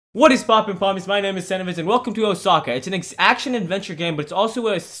What is poppin' pommies? My name is Senovitz and welcome to Osaka. It's an action-adventure game, but it's also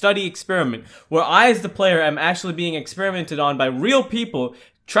a study experiment where I, as the player, am actually being experimented on by real people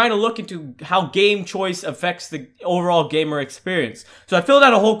trying to look into how game choice affects the overall gamer experience. So I filled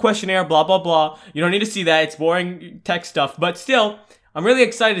out a whole questionnaire, blah blah blah. You don't need to see that, it's boring tech stuff, but still, I'm really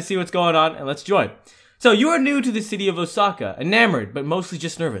excited to see what's going on, and let's join. So you are new to the city of Osaka, enamored, but mostly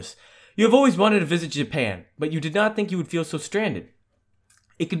just nervous. You have always wanted to visit Japan, but you did not think you would feel so stranded.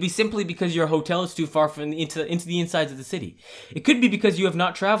 It could be simply because your hotel is too far from into the insides of the city. It could be because you have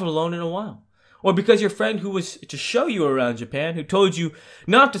not traveled alone in a while. Or because your friend who was to show you around Japan, who told you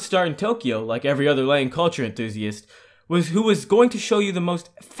not to start in Tokyo like every other land culture enthusiast, who was going to show you the most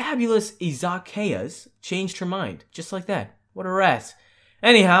fabulous izakayas, changed her mind. Just like that. What a rat.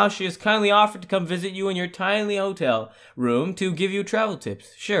 Anyhow, she has kindly offered to come visit you in your tiny hotel room to give you travel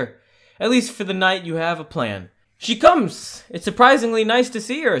tips. Sure. At least for the night you have a plan. She comes! It's surprisingly nice to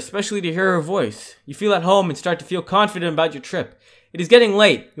see her, especially to hear her voice. You feel at home and start to feel confident about your trip. It is getting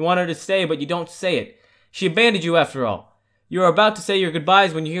late. You want her to stay, but you don't say it. She abandoned you after all. You are about to say your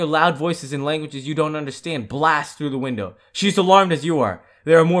goodbyes when you hear loud voices in languages you don't understand blast through the window. She's alarmed as you are.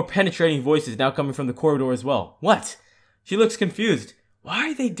 There are more penetrating voices now coming from the corridor as well. What? She looks confused. Why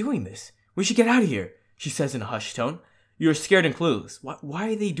are they doing this? We should get out of here, she says in a hushed tone. You are scared and clueless.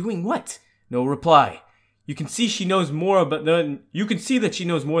 Why are they doing what? No reply. You can see she knows more you can see that she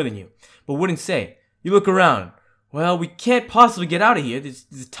knows more than you, but wouldn't say. You look around. Well, we can't possibly get out of here. There's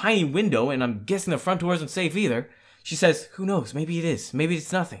a tiny window, and I'm guessing the front door isn't safe either. She says, who knows, maybe it is, maybe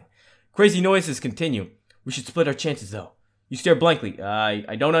it's nothing. Crazy noises continue. We should split our chances, though. You stare blankly.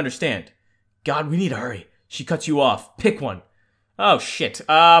 I don't understand. God, we need to hurry. She cuts you off. Pick one. Oh, shit.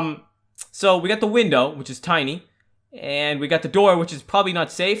 So we got the window, which is tiny, and we got the door, which is probably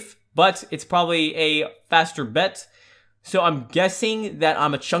not safe. But it's probably a faster bet. So I'm guessing that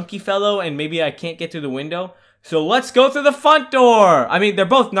I'm a chunky fellow and maybe I can't get through the window. So let's go through the front door. I mean, they're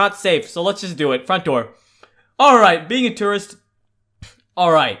both not safe, so let's just do it. Front door. Alright, being a tourist.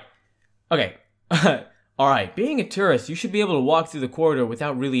 Alright. Okay. Alright, being a tourist, you should be able to walk through the corridor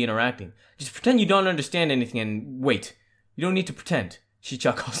without really interacting. Just pretend you don't understand anything and wait. You don't need to pretend. She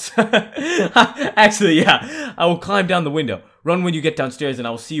chuckles. Actually, yeah. I will climb down the window. Run when you get downstairs and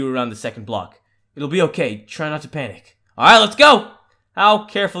I will see you around the second block. It'll be okay. Try not to panic. Alright, let's go! How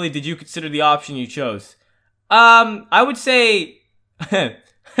carefully did you consider the option you chose? I would say... I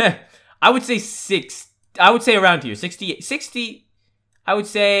would say around here. 68. 60... I would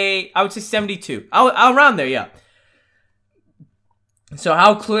say 72. Around there, yeah. So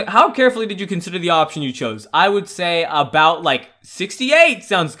how carefully did you consider the option you chose? I would say about like 68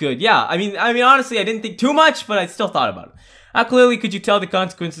 sounds good. Yeah, I mean honestly, I didn't think too much, but I still thought about it. How clearly could you tell the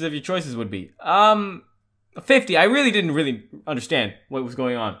consequences of your choices would be? 50. I really didn't understand what was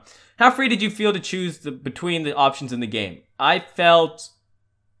going on. How free did you feel to choose between the options in the game? I felt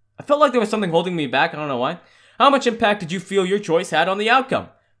like there was something holding me back. I don't know why. How much impact did you feel your choice had on the outcome?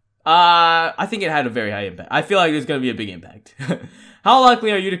 I think it had a very high impact. I feel like there's gonna be a big impact. How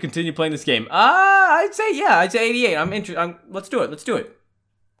likely are you to continue playing this game? I'd say 88. I'm interested. Let's do it. Let's do it.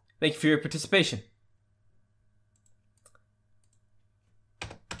 Thank you for your participation.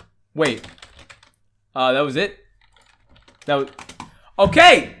 Wait. That was it? That was...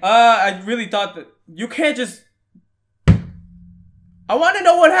 Okay! I really thought that... You can't just... I want to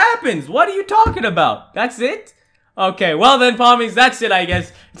know what happens! What are you talking about? That's it? Okay, well then, pommies, that's it, I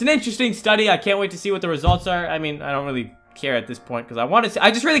guess. It's an interesting study. I can't wait to see what the results are. I mean, I don't really care at this point, because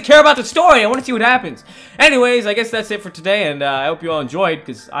I just really care about the story! I want to see what happens! Anyways, I guess that's it for today, and I hope you all enjoyed,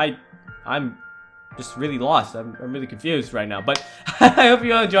 because I'm just really lost. I'm really confused right now, but I hope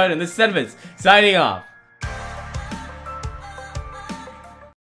you all enjoyed, and this is Senovitz, signing off.